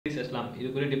Islam. This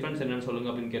is difference in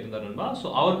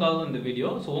so our call in the video.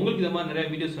 So உங்களுக்கு இந்த மாதிரி நிறைய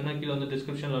வீடியோஸ் வேணா கீழ வந்து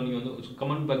descriptionல நீங்க வந்து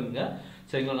கமெண்ட் பண்ணுங்க.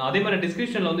 சரிங்களா? அதே மாதிரி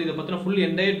descriptionல வந்து இத பத்தின full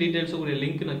entire details ஒரு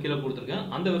லிங்க் நான் கீழ கொடுத்திருக்கேன்.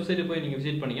 அந்த வெப்சைட் போய் நீங்க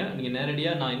விசிட் பண்ணீங்க. நீங்க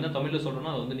நேரடியா நான் என்ன தமிழ்ல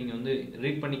சொல்றேனோ அத வந்து நீங்க வந்து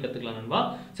ரீட் பண்ணி கத்துக்கலாம் நண்பா.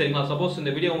 சரிங்களா? சப்போஸ்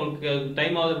இந்த வீடியோ உங்களுக்கு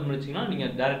டைம் ஆகுது நினைச்சீங்கன்னா நீங்க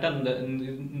டைரக்டா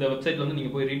இந்த வெப்சைட்ல வந்து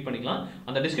நீங்க போய் ரீட் பண்ணிக்கலாம்.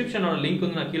 அந்த descriptionோட லிங்க்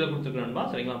வந்து நான் கீழ கொடுத்திருக்கேன் நண்பா.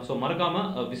 சரிங்களா? சோ மறக்காம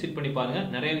விசிட் பண்ணி பாருங்க.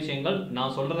 நிறைய விஷயங்கள்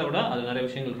நான் சொல்றதை விட அது நிறைய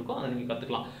விஷயங்கள் இருக்கும். அத நீங்க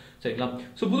கத்துக்கலாம். சரிங்களா?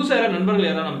 சோ புதுசா யாரா நண்பர்கள்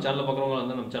யாரா நம்ம சேனலை பார்க்கறவங்க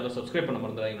வந்து நம்ம சேனலை சப்ஸ்கிரைப் பண்ண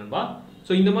மறந்துடாதீங்க நண்பா.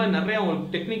 சோ இந்த மாதிரி நிறைய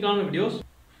உங்களுக்கு டெக்னிக்கலான வீடியோஸ்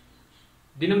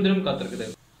தினம் தினம் காத்திருக்குது.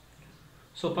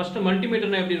 சோ ஃபர்ஸ்ட்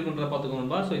மல்டிமீட்டர்னா எப்படி இருக்குன்றத பாத்துக்கோங்க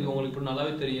நண்பா. சோ இது உங்களுக்கு இப்ப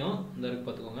நல்லாவே தெரியும். இந்த இருக்கு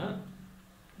பாத்துக்கோங்க.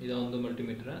 இது வந்து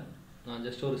மல்டிமீட்டர். நான்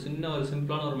ஜஸ்ட் ஒரு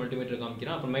சிம்பிளான ஒரு மல்டிமீட்டர்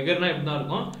காமிக்கிறேன். அப்ப மெகர்னா எப்படி தான்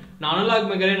இருக்கும். நான் அனலாக்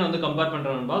மெகரே நான் வந்து கம்பேர்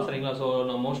பண்றேன் நண்பா. சரிங்களா? சோ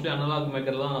நான் மோஸ்ட்லி அனலாக்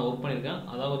மெகர் தான் நான் வர்க் பண்ணிருக்கேன்.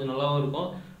 அதான் கொஞ்சம் நல்லாவும் இருக்கும்.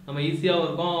 நம்ம ஈஸியாவும்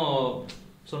இருக்கும்.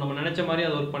 சோ நம்ம நினைச்ச மாதிரி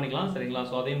அதை வர்க் பண்ணிக்கலாம். சரிங்களா?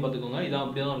 சோ அதையும் பாத்துக்கோங்க. இதான்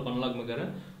அப்படியே தான் இருக்கும் அனலாக் மெகர்.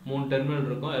 3 டெர்மினல்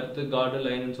இருக்கும். எர்த், கார்டு,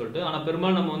 லைன்னு சொல்லிட்டு. ஆனா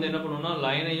பெரும்பாலும் நம்ம வந்து என்ன பண்ணுவோம்னா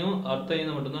லைனையும்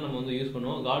அர்த்தையும் மட்டும் தான் நம்ம வந்து யூஸ்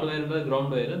பண்ணுவோம். Card வயர்ன்றது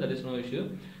ground wire. That is no issue.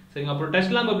 சரிங்க. அப்புறம்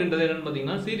டெஸ்ட் லேம்ப் அப்படின்றது என்னன்னு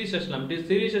பாத்தீங்கன்னா series test lamp.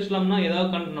 Series test லேம்ப்னா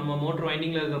ஏதாவது நம்ம மோட்டர்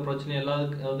வைண்டிங்ல இருக்கிற பிரச்சனை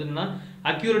எல்லாத்துக்குன்னா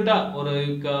அக்யூரேட்டா ஒரு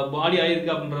பாடி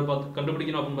ஆயிருக்கு அப்படின்றத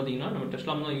கண்டுபிடிக்கணும் அப்படின்னு பாத்தீங்கன்னா நம்ம டெஸ்ட்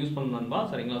லேம்ப் தான் யூஸ் பண்ணணும்பா.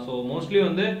 சரிங்களா? சோ மோஸ்ட்லி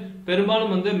வந்து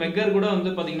பெரும்பாலும் வந்து மெக்கர் கூட வந்து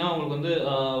பாத்தீங்கன்னா உங்களுக்கு வந்து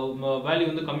வேல்யூ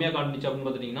வந்து கம்மியா காட்டுச்சு அப்படின்னு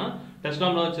பாத்தீங்கன்னா டெஸ்ட்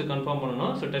லேம்ப்ல வச்சு கன்ஃபார்ம்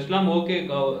பண்ணணும். So test lamp okay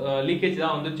leakage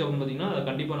தான் வந்துச்சு அப்படின்னு பாத்தீங்கன்னா அதை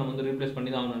கண்டிப்பா நம்ம வந்து ரீப்ளேஸ்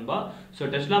பண்ணி தான் ஆகணும்பா. சோ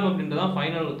டெஸ்ட் லேம்ப் அப்படின்றதான்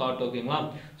ஃபைனல் தாட். ஓகேங்களா?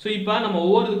 சோ இப்போ நம்ம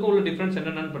ஒவ்வொருக்கும் உள்ள டிஃபரன்ஸ்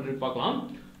என்னென்னு பற்றி பார்க்கலாம்.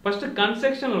 ஃபர்ஸ்ட்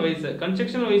கன்ஸ்ட்ரக்ஷனல்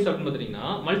வைஸ் அப்படின்னு பாத்தீங்கன்னா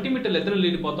மல்டிமீட்டர்ல எத்தனை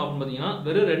லீடு பார்த்தோம் அப்படின்னு பாத்தீங்கன்னா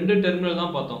வெறும் 2 டெர்மினல்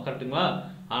தான் பார்த்தோம். கரெக்ட்டுங்களா?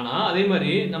 ஆனா அதே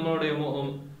மாதிரி நம்மளுடைய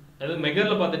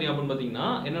மெகர்ல பாத்தீங்க அப்படின்னு பாத்தீங்கன்னா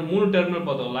என்ன 3 டெர்மினல்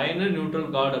பார்த்தோம். லைன், நியூட்ரல்,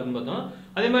 கார்டு அப்படின்னு பார்த்தோம்.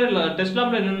 அதே மாதிரி டெஸ்ட்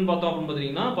லேம்ப்ல என்னன்னு பார்த்தோம் அப்படின்னு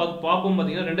பாத்தீங்கன்னா பாப்போம்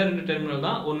பாத்தீங்கன்னா 2 டெர்மினல்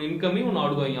தான். ஒன்னு இன்கமிங், ஒன்னு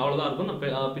அவுட் கோயிங். அவ்வளவுதான் இருக்கும்.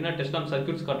 நான் பின்னாடி டெஸ்ட் லேம்ப்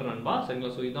சர்க்யூட்ஸ் காட்டுறேன்பா.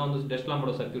 சரிங்களா? சோ இதான் வந்து டெஸ்ட்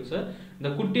லேம்போட சர்க்யூட்ஸ்.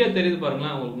 இந்த குட்டியா தெரியுது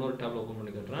பாருங்களேன். உங்களுக்கு இன்னொரு டேப் ஓபன்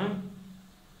பண்ணி காட்டுறேன்.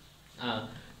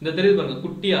 இந்த தெரியுது பாருங்க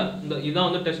குட்டியா. இதான்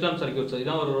வந்து டெஸ்ட் லேம்ப் சர்க்யூட்ஸ்.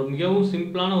 இதான் ஒரு மிகவும்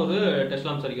சிம்பிளான ஒரு டெஸ்ட்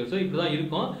லேம்ப் சர்க்யூட்ஸ். இப்படிதான்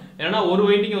இருக்கும். ஏன்னா ஒரு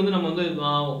வைண்டிங் வந்து நம்ம வந்து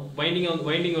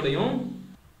வைண்டிங்கோடையும்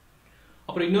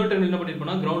அப்புறம் இன்னொரு டைம் என்ன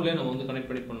பண்ணிருப்போம்னா கிரவுண்ட்லயே நம்ம வந்து கனெக்ட்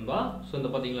பண்ணிருப்போம்பா. சோ இந்த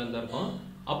பாத்தீங்களா இந்த இருக்கும்.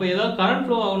 அப்ப ஏதாவது கரண்ட்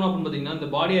ஃப்ளோ ஆகணும் அப்படின்னு பாத்தீங்கன்னா இந்த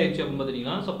பாடி ஆயிடுச்சு அப்படின்னு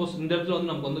பாத்தீங்கன்னா சப்போஸ் இந்த இடத்துல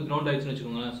வந்து நமக்கு வந்து கிரவுண்ட் ஆயிடுச்சுன்னு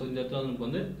வச்சுக்கோங்க. சோ இந்த இடத்துல நமக்கு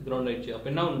வந்து கிரவுண்ட் ஆயிடுச்சு.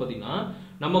 அப்ப என்ன ஆகும் பாத்தீங்கன்னா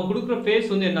நம்ம கொடுக்குற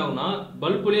ஃபேஸ் வந்து என்ன ஆகும்னா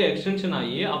பல்புலயே எக்ஸ்டென்ஷன்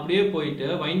ஆகி அப்படியே போயிட்டு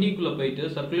வைண்டிங்குள்ள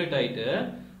போயிட்டு சர்க்குலேட் ஆயிட்டு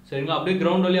சரிங்களா அப்படியே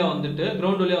கிரவுண்ட் வழியா வந்துட்டு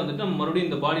நம்ம மறுபடியும்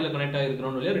இந்த பாடியில கனெக்ட் ஆகிற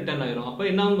கிரவுண்ட் வழியா ரிட்டர்ன் ஆயிரும். அப்ப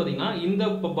என்ன ஆகும் பாத்தீங்கன்னா இந்த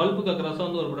பல்புக்கு அக்ராஸா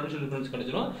வந்து ஒரு பொட்டன்ஷியல் டிஃபரன்ஸ்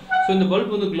கிடைச்சிடும். சோ இந்த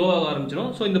பல்ப் வந்து க்ளோ ஆக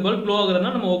ஆரம்பிச்சிடும். சோ இந்த பல்ப் க்ளோ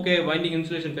ஆகுறதுனா நம்ம ஓகே வைண்டிங்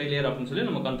இன்சுலேஷன் ஃபெயிலியர் அப்படின்னு சொல்லி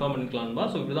நம்ம கன்ஃபார்ம் பண்ணிக்கலாம்பா.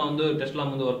 சோ இப்படிதான் வந்து டெஸ்ட்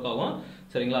லேம்ப் வந்து ஒர்க் ஆகும்.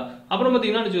 சரிங்களா? அப்புறம்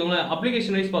பாத்தீங்கன்னா வச்சுக்கோங்களேன்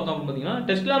அப்ளிகேஷன் வைஸ் பார்த்தோம் அப்படின்னு பாத்தீங்கன்னா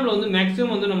டெஸ்ட் லேம்ப்ல வந்து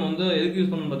மேக்ஸிமம் வந்து நம்ம வந்து எதுக்கு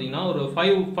யூஸ் பண்ணணும் பாத்தீங்கன்னா ஒரு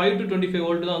 5 to 25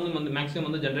 வோல்ட் தான் வந்து மேக்ஸிமம்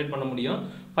வந்து ஜெனரேட் பண்ண முடியும்.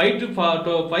 5 to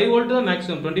 5 வோல்ட் தான்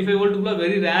மேக்ஸிமம். 25 வோல்ட்டுக்குள்ள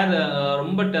very rare.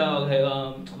 ரொம்ப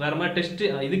வேற மாதிரி டெஸ்ட்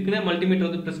இதுக்குன்னே மல்டிமீட்டர்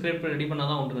வந்து பிரிஸ்கிரைப் ரெடி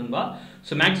பண்ணாதான் உண்டு நண்பா.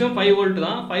 சோ மேக்ஸிமம் 5 வோல்ட்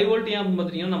தான். 5 வோல்ட் ஏன்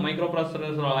பாத்தீங்கன்னா நம்ம மைக்ரோ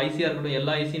ப்ராசஸர் ஐசியா இருக்கட்டும்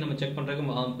எல்லா ஐசி நம்ம செக்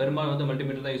பண்றதுக்கு பெரும்பாலும் வந்து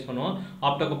மல்டிமீட்டர் தான் யூஸ் பண்ணுவோம்.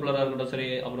 ஆப்டோகப்ளரா இருக்கட்டும் சரி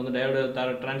அப்புறம் வந்து டயோடு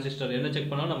டிரான்சிஸ்டர் என்ன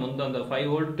செக் பண்ணாலும் நம்ம வந்து அந்த 5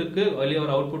 வோல்ட்டுக்கு வெளியே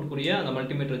ஒரு அவுட்புட் கூடிய அந்த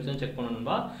மல்டிமீட்டர் வச்சு செக்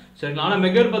பண்ணணும்பா. சரிங்களா? ஆனா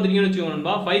மெகர் பாத்தீங்கன்னு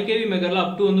வச்சுக்கோங்கப்பா 5 kV மெகர்ல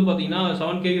அப் டு வந்து பாத்தீங்கன்னா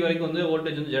 7 kV வரைக்கும் வந்து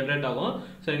வோல்டேஜ் வந்து ஜெனரேட் ஆகும்.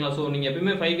 சரிங்களா? சோ நீங்க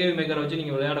எப்பவுமே 5 kV மெகர் வச்சு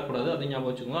நீங்க விளையாடக்கூடாது. அதை ஞாபகம்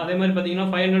வச்சுக்கோங்க. அதே மாதிரி பாத்தீங்கன்னா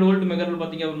 500 வோல்ட் மெகர்ல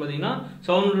பாத்தீங்க அப்படின்னு பாத்தீங்கன்னா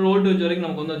 700 வோல்ட் வரைக்கும்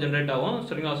நமக்கு வந்து ஜெனரேட் ஆகும்.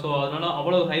 சரிங்களா? சோ அதனால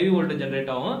அவ்வளவு ஹை வோல்டேஜ்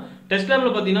ஜெனரேட் ஆகும். டெஸ்ட் லேம்ப்ல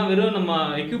பாத்தீங்கன்னா வெறும் நம்ம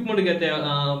எக்யூப்மெண்ட்க்கு ஏத்த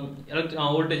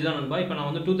வோல்டேஜ் தான் நண்பா. இப்போ நான்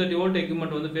வந்து 230 வோல்ட்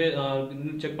எக்யூப்மெண்ட் வந்து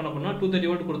செக் பண்ண போனா 230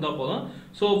 வோல்ட் கொடுத்தா போதும்.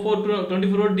 சோ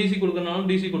 24 வோல்ட் டிசி கொடுக்கறனாலும்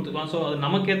டிசி கொடுத்துக்கலாம். சோ அது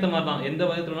நமக்கு ஏத்த மாதிரி தான். எந்த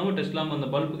விதத்துல நம்ம டெஸ்ட் லேம்ப் அந்த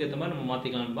பல்புக்கு ஏத்த மாதிரி நம்ம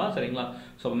மாத்திக்கலாம் நண்பா. சரிங்களா?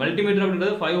 சோ மல்டிமீட்டர்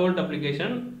அப்படின்றது 5 வோல்ட்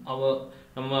அப்ளிகேஷன்.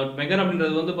 நம்ம மெகர்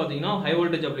அப்படின்றது வந்து பாத்தீங்கன்னா high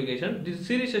voltage application.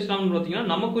 Series test lamp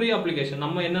பாத்தீங்கன்னா நமக்குரிய அப்ளிகேஷன்.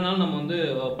 நம்ம என்னனாலும் நம்ம வந்து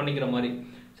பண்ணிக்கிற மாதிரி.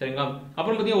 சரிங்களா?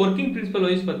 அப்புறம் பாத்தீங்கன்னா ஒர்க்கிங் பிரின்சிபல்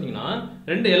வைஸ் பாத்தீங்கன்னா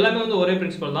எல்லாமே வந்து ஒரே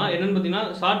பிரின்சிபல் தான். என்னன்னு பாத்தீங்கன்னா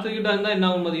ஷார்ட் சர்க்யூட்டா இருந்தா என்ன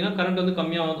ஆகும் பாத்தீங்கன்னா கரண்ட் வந்து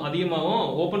கம்மியாகும் அதிகமாகும்.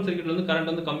 ஓபன் சர்க்யூட்ல வந்து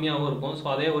கரண்ட் வந்து கம்மியாகவும் இருக்கும். சோ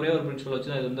அதே ஒரே ஒரு பிரின்சிபல்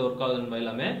வச்சு தான் இது வந்து ஒர்க் ஆகுது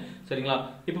எல்லாமே. சரிங்களா?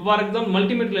 இப்போ ஃபார் எக்ஸாம்பிள்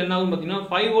மல்டிமீட்டர்ல என்ன ஆகும் பாத்தீங்கன்னா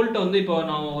 5 வோல்ட் வந்து இப்போ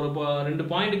நான் ஒரு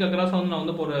 2 பாயிண்ட்க்கு அக்ராஸா வந்து நான்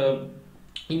வந்து ஒரு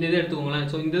இந்த இதை எடுத்துக்கோங்களேன்.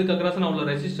 சோ இந்த இதுக்கு அக்ராஸா நான் உள்ள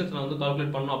ரெசிஸ்டன்ஸ் நான் வந்து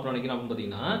கால்குலேட் பண்ணணும் அப்படின்னு நினைக்கிறேன் அப்படின்னு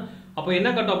பாத்தீங்கன்னா அப்ப என்ன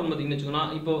கட் ஆஃப் பாத்தீங்கன்னு வச்சுக்கோங்க.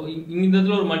 இப்போ இந்த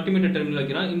இடத்துல ஒரு மல்டிமீட்டர் டெர்மினல்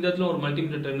வைக்கிறேன், இந்த இடத்துல ஒரு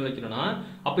மல்டிமீட்டர் டெர்மினல் வைக்கிறேன்னா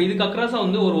அப்ப இதுக்கு அக்ராஸா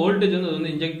வந்து ஒரு வோல்டேஜ்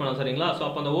வந்து இன்ஜெக்ட் பண்ணலாம். சரிங்களா? சோ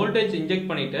அப்ப அந்த வோல்டேஜ் இன்ஜெக்ட்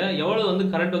பண்ணிட்டு எவ்வளவு வந்து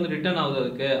கரண்ட் வந்து ரிட்டர்ன் ஆகுது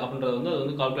அதுக்கு அப்படின்றத வந்து அது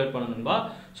வந்து கால்குலேட் பண்ணணும்பா.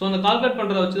 ஸோ அந்த கால்குலேட்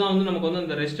பண்ணுறத வச்சு தான் வந்து நமக்கு வந்து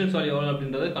அந்த ரெசிஸ்டன்ஸ் வேல்யூ எவ்வளோ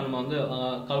அப்படின்றத நம்ம வந்து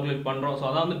கால்குலேட் பண்ணுறோம். ஸோ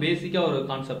அதான் வந்து பேசிக்காக ஒரு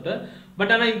கான்செப்ட்.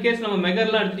 பட் ஆனால் இன்கேஸ் நம்ம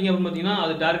மெகர்லாம் எடுத்தீங்க அப்படின்னு பார்த்தீங்கன்னா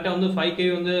அது டேரெக்டாக வந்து 5 kV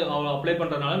வந்து அப்ளை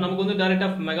பண்ணுறதுனால நமக்கு வந்து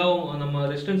டேரெக்டாக மெகாவும் நம்ம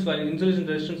resistance value insulation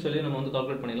resistance value நம்ம வந்து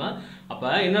கால்குலேட் பண்ணிடலாம்.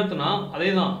 அப்போ என்ன அர்த்தம்னா அதே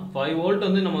தான் 5 வோல்ட்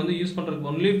வந்து நம்ம வந்து யூஸ்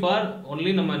பண்ணுறதுக்கு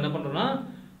ஒன்லி நம்ம என்ன பண்ணுறோம்னா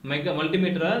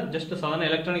மல்டிமீட்டரை ஜஸ்ட் சாதாரண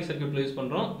எலக்ட்ரானிக் சர்க்யூட்ல யூஸ்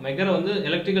பண்றோம். மெகரை வந்து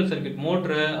எலக்ட்ரிக்கல் சர்க்யூட்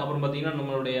மோட்டரு, அப்புறம் பார்த்தீங்கன்னா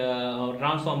நம்மளுடைய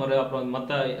டிரான்ஸ்ஃபார்மர், அப்புறம்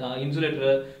மற்ற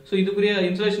இன்சுலேட்டர், ஸோ இதுக்குரிய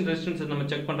இன்சுலேஷன் ரெசிஸ்டன்ஸ் நம்ம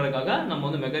செக் பண்றதுக்காக நம்ம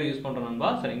வந்து மெகர் யூஸ் பண்றோம்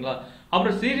நண்பா. சரிங்களா?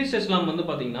 அப்புறம் சீரிஸ் டெஸ்ட்லாம் வந்து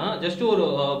பார்த்தீங்கன்னா ஜஸ்ட் ஒரு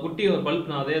குட்டி ஒரு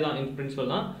பல்ப், அதே தான்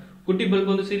பிரின்சிபல் தான். குட்டி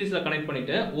பல்ப் வந்து சீரிஸ்ல கனெக்ட்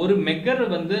பண்ணிட்டு ஒரு மெகர்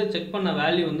வந்து செக் பண்ண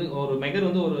வேல்யூ வந்து ஒரு மெகர்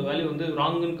வந்து ஒரு வேல்யூ வந்து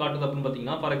ராங்குன்னு காட்டுது அப்படின்னு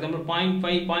பார்த்தீங்கன்னா ஃபார் எக்ஸாம்பிள்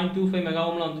 0.5 0.25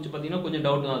 மெகாவோம்லாம் வந்துச்சு பார்த்தீங்கன்னா கொஞ்சம்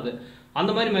டவுட் தான் அது.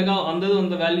 அந்த மாதிரி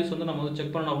அந்த வேல்யூஸ் வந்து நம்ம வந்து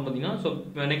செக் பண்ணணும் அப்படின்னு பார்த்தீங்கன்னா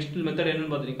ஸோ நெக்ஸ்ட் மெத்தட்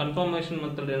என்னன்னு பார்த்தீங்கன்னா கன்ஃபர்மேஷன்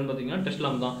மெத்தட் என்னன்னு பார்த்தீங்கன்னா டெஸ்ட்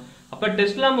லேம்ப் தான். அப்போ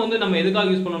டெஸ்ட் லேம்ப் வந்து நம்ம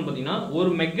எதுக்காக யூஸ் பண்ணணும்னு பார்த்தீங்கன்னா ஒரு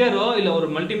மெகரோ இல்லை ஒரு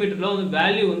மல்டிமீட்டரோ வந்து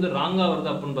வேல்யூ வந்து ராங்காக வருது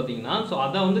அப்படின்னு பார்த்தீங்கன்னா ஸோ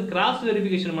அதை வந்து கிராஸ்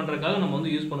வெரிஃபிகேஷன் பண்ணுறதுக்காக நம்ம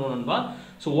வந்து யூஸ் பண்ணுவோம் நண்பா.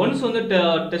 ஸோ ஒன்ஸ் வந்து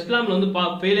டெஸ்ட் லேம்ப்ல வந்து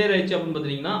ஃபெயிலியர் ஆயிடுச்சு அப்படின்னு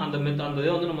பார்த்தீங்கன்னா அந்த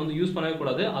இதை வந்து நம்ம வந்து யூஸ் பண்ணவே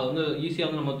கூடாது. அது வந்து ஈஸியாக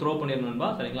வந்து நம்ம த்ரோ பண்ணிடணும் நண்பா.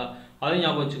 சரிங்களா? அதையும்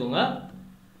ஞாபகம் வச்சுக்கோங்க.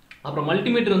 அப்புறம்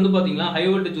மல்டிமீட்டர் வந்து பார்த்தீங்கன்னா ஹை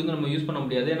வோல்டேஜ் வந்து நம்ம யூஸ் பண்ண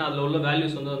முடியாது. ஏன்னா அதில் உள்ள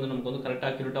வேல்யூஸ் வந்து நமக்கு வந்து கரெக்டாக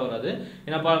அக்யூரேட்டாக வராது.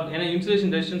 ஏன்னா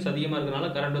இன்சுலேஷன் ரெசிஸ்டன்ஸ் அதிகமாக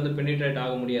இருக்கனால கரண்ட் வந்து பெனிட்ரேட்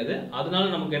ஆக முடியாது.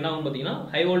 அதனால நமக்கு என்ன ஆகும் பார்த்தீங்கன்னா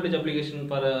ஹை வோல்டேஜ் அப்ளிகேஷன்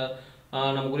ஃபார்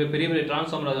நமக்கு பெரிய பெரிய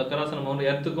டிரான்ஸ்ஃபார்மர் அக்கராஸ் நம்ம வந்து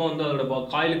எர்த்துக்கும் வந்து அதோட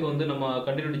காயிலுக்கு வந்து நம்ம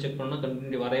கண்டினியூட்டி செக் பண்ணோம்னா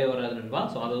கண்டினியூட்டி வரவே வராது நண்பா.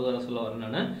 ஸோ அதை தான் சொல்ல வரேன்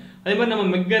நான். அதே மாதிரி நம்ம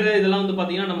மெக்கர் இதெல்லாம் வந்து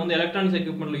பார்த்தீங்கன்னா நம்ம வந்து எலக்ட்ரானிக்ஸ்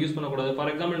எக்யூப்மெண்ட்ல யூஸ் பண்ணக்கூடாது.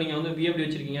 ஃபார் எக்ஸாம்பிள் நீங்கள் வந்து விஎஃப்டி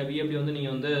வச்சிருக்கீங்க, விஎஃப்டி வந்து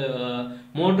நீங்கள் வந்து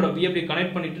மோட்டர் விஎஃப்டி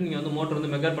கனெக்ட் பண்ணிட்டு நீங்கள் வந்து மோட்டர்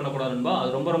வந்து மெக்கர் பண்ணக்கூடாது நண்பா.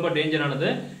 அது ரொம்ப ரொம்ப டேஞ்சரானது.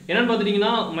 என்னன்னு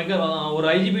பார்த்தீங்கன்னா மெக்கர் ஒரு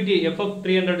ஐஜிபிடி FF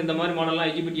 300 இந்த மாதிரி மாடல்லாம்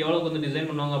ஐஜிபிடி எவ்வளோக்கு வந்து டிசைன்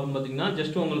பண்ணுவாங்க அப்படின்னு பார்த்தீங்கன்னா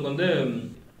ஜஸ்ட் உங்களுக்கு வந்து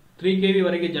 3 kV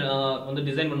வரைக்கும் வந்து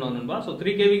டிசைன் பண்ணுவாங்க நண்பா. ஸோ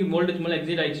 3 kV வோல்டேஜ் மேலே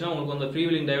எக்ஸிட் ஆயிடுச்சுன்னா உங்களுக்கு வந்து ஃப்ரீ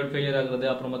வீலிங் டையோட் ஃபெயிலியர் ஆகுறது,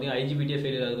 அப்புறம் பார்த்தீங்கன்னா ஐஜிபிடியே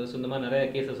ஃபெயிலியர் ஆகுது. ஸோ இந்த மாதிரி நிறைய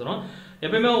கேசஸ் வரும்.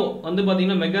 எப்பயுமே வந்து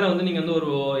பார்த்தீங்கன்னா மெகரை வந்து நீங்கள் வந்து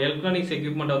ஒரு எலக்ட்ரானிக்ஸ்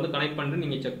எக்யூப்மெண்ட்டை வந்து கனெக்ட் பண்ணிட்டு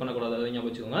நீங்கள் செக் பண்ணக்கூடாது. அதை ஞாபகம்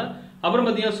வச்சுக்கோங்க. அப்புறம்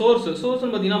பார்த்தீங்கன்னா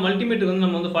சோர்ஸ்னு பார்த்தீங்கன்னா மல்டிமீட்டர் வந்து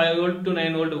நம்ம வந்து 5 volt to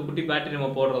 9 volt குட்டி பேட்டரி நம்ம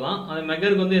போடுறதான். அது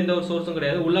மெகருக்கு வந்து எந்த ஒரு சோர்ஸும்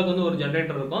கிடையாது. உள்ளக்கு வந்து ஒரு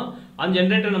ஜென்ரேட்டர் இருக்கும். அந்த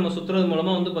ஜென்ரேட்டர் நம்ம சுற்றுறது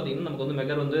மூலமா வந்து பார்த்தீங்கன்னா நமக்கு வந்து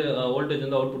மெகர் வந்து வோல்டேஜ்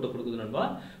வந்து அவுட்புட் கொடுக்குது நண்பா.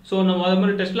 ஸோ நம்ம அது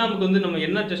மாதிரி டெஸ்ட் லேம்புக்கு வந்து நம்ம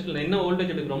என்ன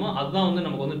வோல்டேஜ் எடுக்கிறோமோ அதுதான் வந்து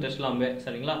நமக்கு வந்து டெஸ்ட் லேம்பே.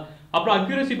 சரிங்களா? அப்புறம்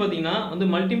அக்யூரசி பார்த்தீங்கன்னா வந்து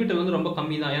மல்டிமீட்டர் வந்து ரொம்ப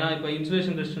கம்மி தான். ஏன்னா இப்போ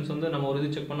இன்சுலேஷன் ரெசிஸ்டன்ஸ் வந்து நம்ம ஒரு இது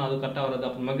செக் பண்ணால் அது கரெக்டாக வராது.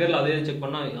 அப்புறம் மெகரில் அதே செக்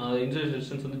பண்ணால் இன்சுலேஷன்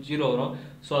ரெசிஸ்டன்ஸ் வந்து 0 வரும்.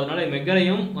 ஸோ அதனால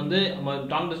மெகரையும் வந்து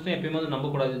டாம் டெஸ்ட்டும் எப்பயுமே வந்து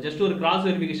நம்பக்கூடாது. ஜஸ்ட் ஒரு கிராஸ்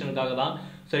வெரிஃபிகேஷனுக்காக தான்.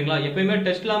 சரிங்களா? எப்பயுமே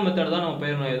டெஸ்ட் லேம்ப் மெத்தட் தான் நம்ம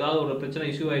போயிடணும். ஏதாவது ஒரு பிரச்சனை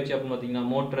இஷ்யூ ஆயிடுச்சு அப்படின்னு பார்த்தீங்கன்னா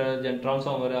மோட்டர்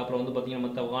டிரான்ஸ்ஃபார்மர், அப்புறம் வந்து பார்த்தீங்கன்னா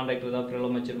மற்ற கான்டாக்டர் ஏதாவது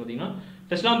ப்ராப்ளம் ஆச்சு பார்த்தீங்கன்னா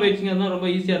டெஸ்ட் லேம்ப் போயிடுச்சிங்க தான் ரொம்ப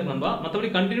ஈஸியாக இருக்கணும்பா. மற்றபடி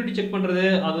கண்டினியூட்டி செக் பண்ணுறது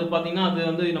அது பார்த்தீங்கன்னா அது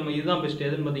வந்து நம்ம இதுதான் பெஸ்ட்.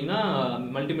 எதுன்னு பார்த்தீங்கன்னா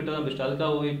மல்டிமீட்டர் தான் பெஸ்ட்.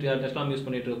 அதுக்காக போய் டெஸ்ட் லேம்ப் யூஸ்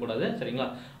பண்ணிட்டு இருக்கக்கூடாது. சரிங்களா?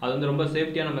 அது வந்து ரொம்ப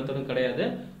சேஃப்டியான மெத்தடும் கிடையாது.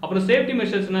 அப்புறம் சேஃப்டி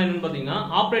மெஷர்ஸ்னா என்னன்னு பார்த்தீங்கன்னா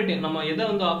ஆப்ரேட்டிங் நம்ம எதை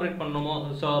வந்து ஆப்ரேட் பண்ணணுமோ.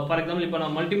 ஸோ ஃபார் எக்ஸாம்பிள் இப்போ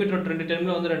நம்ம மல்டிமீட்டர் 2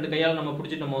 டைம்ல வந்து 2 கையால் நம்ம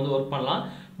பிடிச்சிட்டு நம்ம வந்து ஒர்க் பண்ணலாம்.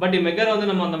 பட் மெகர் வந்து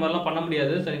நம்ம அந்த மாதிரிலாம் பண்ண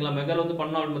முடியாது. சரிங்களா? மெகர் வந்து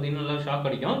பண்ணோம் அப்படின்னு பார்த்தீங்கன்னா நல்லா ஷாக்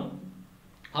அடிக்கும்.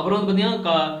 அப்புறம் வந்து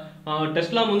பார்த்தீங்கன்னா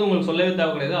டெஸ்ட் லேம்ப் வந்து உங்களுக்கு சொல்லவே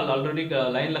தேவை கிடையாது. அது ஆல்ரெடி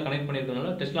லைன்ல கனெக்ட் பண்ணிருக்கனால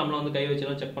டெஸ்ட் லேம்ப்லாம் வந்து கை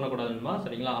வச்சுலாம் செக் பண்ணக்கூடாதுமா.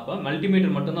 சரிங்களா? அப்போ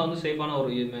மல்டிமீட்டர் மட்டும்தான் வந்து சேஃபான ஒரு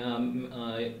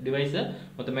டிவைஸ்.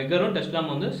 மற்ற மெகரும் டெஸ்ட்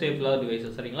லேம்ப் வந்து சேஃப் இல்லாத டிவைஸ்.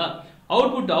 சரிங்களா?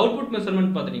 அவுட்புட்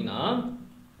மெஷர்மெண்ட் பார்த்தீங்கன்னா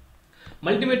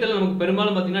மல்டிமீட்டர்ல நமக்கு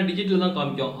பெரும்பாலும் பார்த்தீங்கன்னா டிஜிட்டல் தான்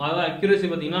காமிக்கும். அதாவது அக்யூரசி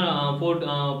பார்த்தீங்கன்னா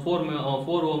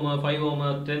 4 ohm 5 ohm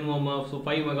 10 ohm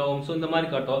 5 mega ohm so இந்த மாதிரி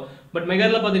காட்டும். பட்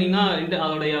மெகர்ல பார்த்தீங்கன்னா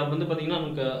அதோடைய வந்து பார்த்தீங்கன்னா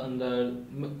நமக்கு அந்த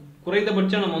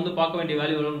குறைந்தபட்சம் நம்ம வந்து பார்க்க வேண்டிய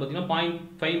வேல்யூ எவ்வளோன்னு பார்த்தீங்கன்னா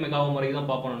 0.5 மெகா ஓம் வரைக்கும்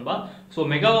தான் பார்ப்போம் நண்பா. ஸோ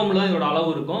மெகா ஓம்ல தான் இதோட அளவு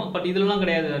இருக்கும். பட் இதெல்லாம்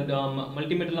கிடையாது.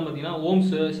 மல்டிமீட்டர்லாம் பார்த்தீங்கன்னா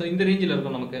ஓம்ஸ் ஸோ இந்த ரேஞ்சில்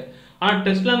இருக்கும் நமக்கு. ஆனால்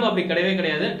டெஸ்ட் லேம்ப் அப்படி கிடையவே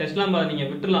கிடையாது. டெஸ்ட் லேம்ப் அதை நீங்கள்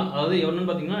விட்டுலாம். அதாவது என்னன்னு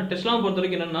பார்த்தீங்கன்னா டெஸ்ட் லேம்ப் பொறுத்த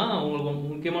வரைக்கும் என்னன்னா உங்களுக்கு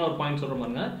முக்கியமான ஒரு பாயிண்ட் சொல்ற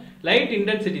பாருங்க. லைட்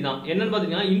இன்டென்சிட்டி தான். என்னன்னு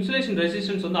பார்த்தீங்கன்னா இன்சுலேஷன்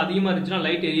ரெசிஸ்டன்ஸ் வந்து அதிகமாக இருந்துச்சுன்னா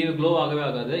லைட் எரிய க்ளோ ஆகவே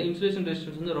ஆகாது. இன்சுலேஷன்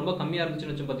ரெசிஸ்டன்ஸ் வந்து ரொம்ப கம்மியாக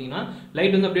இருந்துச்சுன்னு வச்சு பார்த்தீங்கன்னா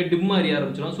லைட் வந்து அப்படியே டிம்மா எரிய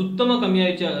ஆரம்பிச்சிடும். சுத்தமாக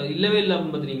கம்மியாயிடுச்சு இல்லவே இல்லை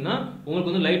அப்படின்னு பார்த்தீங்கன்னா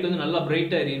உங்களுக்கு வந்து லைட் வந்து நல்லா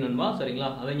பிரைட்டாக எரியணும்பா.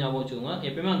 சரிங்களா? அதை ஞாபகம் வச்சுக்கோங்க.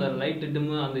 எப்பயுமே அந்த லைட் டிம்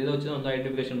அந்த இதை வச்சு தான் வந்து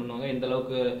ஐடென்டிஃபிகேஷன் பண்ணுவாங்க எந்த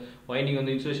அளவுக்கு வைண்டிங்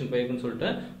வந்து இன்சுலேஷன் போயிருக்குன்னு சொல்லிட்டு.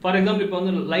 ஃபார் எக்ஸாம்பிள் இப்போ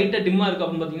வந்து லைட்டாக டிம்மா இருக்கு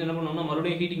அப்படின்னு பார்த்தீங்கன்னா என்ன பண்ணுவாங்கன்னா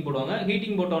மறுபடியும் ஹீட்டிங் போடுவாங்க.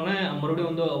 ஹீட்டிங் போட்டோன்னே மறுபடியும்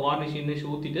வந்து வார்னிஷ்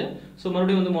ஊற்றிட்டு ஸோ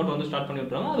மறுபடியும் வந்து மோட்டர் வந்து ஸ்டார்ட் பண்ணி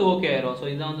விட்டுருவாங்க. அது ஓகே ஆயிரும். ஸோ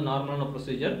இதுதான் வந்து நார்மலான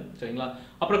ப்ரொசீஜர். சரிங்களா?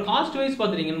 அப்புறம் காஸ்ட் வைஸ்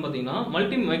பார்த்தீங்கன்னு பார்த்தீங்கன்னா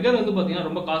மெகர் வந்து பார்த்தீங்கன்னா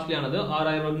ரொம்ப காஸ்ட்லியானது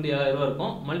 6000 to 7000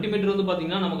 இருக்கும். மல்டிமீட்டர் வந்து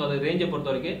பார்த்தீங்கன்னா நமக்கு அது ரேஞ்சை பொறுத்த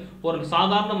வரைக்கும் ஒரு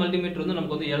சாதாரண மல்டிமீட்டர் வந்து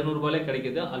நமக்கு வந்து 700 ரூபாயிலே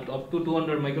கிடைக்குது. அப் டு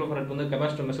 200 மைக்ரோஃபாரட் வந்து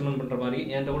கெபாசிட்டர் மெஷர்மெண்ட் பண்ற மாதிரி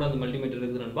என்கிட்ட கூட அந்த மல்டிமீட்டர்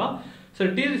இருக்குது நண்பா. ஸோ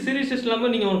சீரிஸ் டெஸ்ட்லாம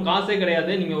நீங்க ஒரு காசே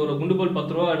கிடையாது. நீங்க ஒரு குண்டு போல்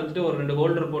 10 ரூபா எடுத்துட்டு ஒரு 2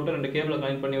 ஹோல்டர் போட்டு 2 கேபிள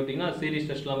கனெக்ட் பண்ணி விட்டீங்கன்னா சீரிஸ்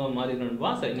டெஸ்ட்லாம மாறிடும்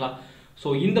நண்பா. சரிங்களா? ஸோ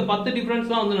இந்த 10 டிஃபரன்ஸ்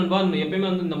தான் வந்து நண்பா எப்பயுமே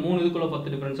வந்து இந்த 3 இதுக்குள்ள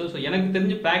 10 டிஃபரன்ஸ். ஸோ எனக்கு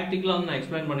தெரிஞ்சு ப்ராக்டிக்கலாக வந்து நான்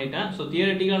எக்ஸ்பிளைன் பண்ணிட்டேன். ஸோ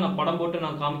தியரட்டிக்கலாக நான் படம் போட்டு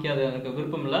நான் காமிக்காது எனக்கு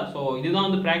விருப்பம் இல்லை. ஸோ இதுதான்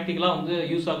வந்து ப்ராக்டிக்கலாக வந்து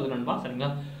யூஸ் ஆகுது நண்பா.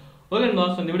 சரிங்களா? ஓகே நண்பா.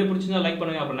 ஸோ இந்த வீடியோ பிடிச்சிருந்தா லைக்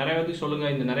பண்ணுங்க. அப்புறம் நிறைய பேருக்கு சொல்லுங்க.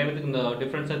 இந்த நிறைய பேருக்கு இந்த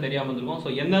டிஃபரன்ஸாக தெரியாமல் இருக்கும். ஸோ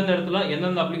எந்தெந்த இடத்துல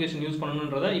எந்தெந்த அப்ளிகேஷன் யூஸ்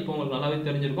பண்ணணுன்றதை இப்போ உங்களுக்கு நல்லாவே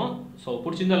தெரிஞ்சிருக்கும். ஸோ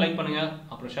பிடிச்சிருந்தா லைக் பண்ணுங்க,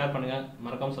 அப்புறம் ஷேர் பண்ணுங்க,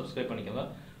 மறக்காம சப்ஸ்கிரைப் பண்ணிக்கோங்க.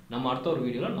 நம்ம அடுத்த ஒரு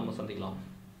வீடியோவில் நம்ம சந்திக்கலாம்.